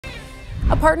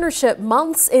A partnership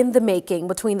months in the making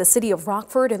between the city of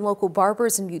Rockford and local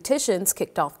barbers and beauticians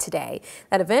kicked off today.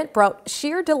 That event brought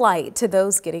sheer delight to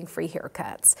those getting free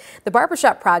haircuts. The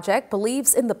Barbershop Project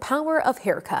believes in the power of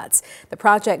haircuts. The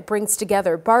project brings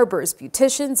together barbers,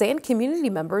 beauticians, and community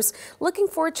members looking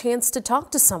for a chance to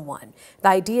talk to someone. The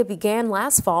idea began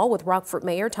last fall with Rockford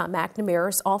Mayor Tom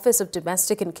McNamara's Office of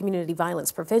Domestic and Community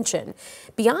Violence Prevention.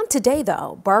 Beyond today,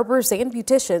 though, barbers and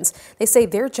beauticians, they say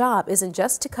their job isn't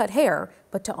just to cut hair,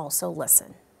 but to also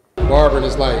listen. Barbering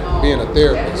is like being a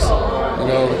therapist. You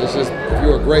know, it's just, if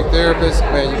you're a great therapist,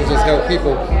 man, you can just help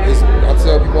people. I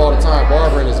tell people all the time,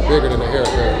 barbering is bigger than a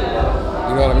haircut.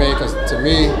 You know what I mean? Because to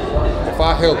me, if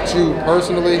I helped you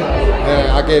personally, then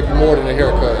I gave you more than a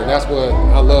haircut. And that's what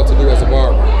I love to do as a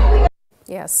barber.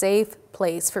 Yeah, safe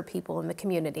place for people in the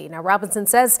community. Now, Robinson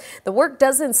says the work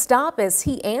doesn't stop as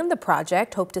he and the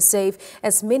project hope to save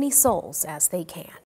as many souls as they can.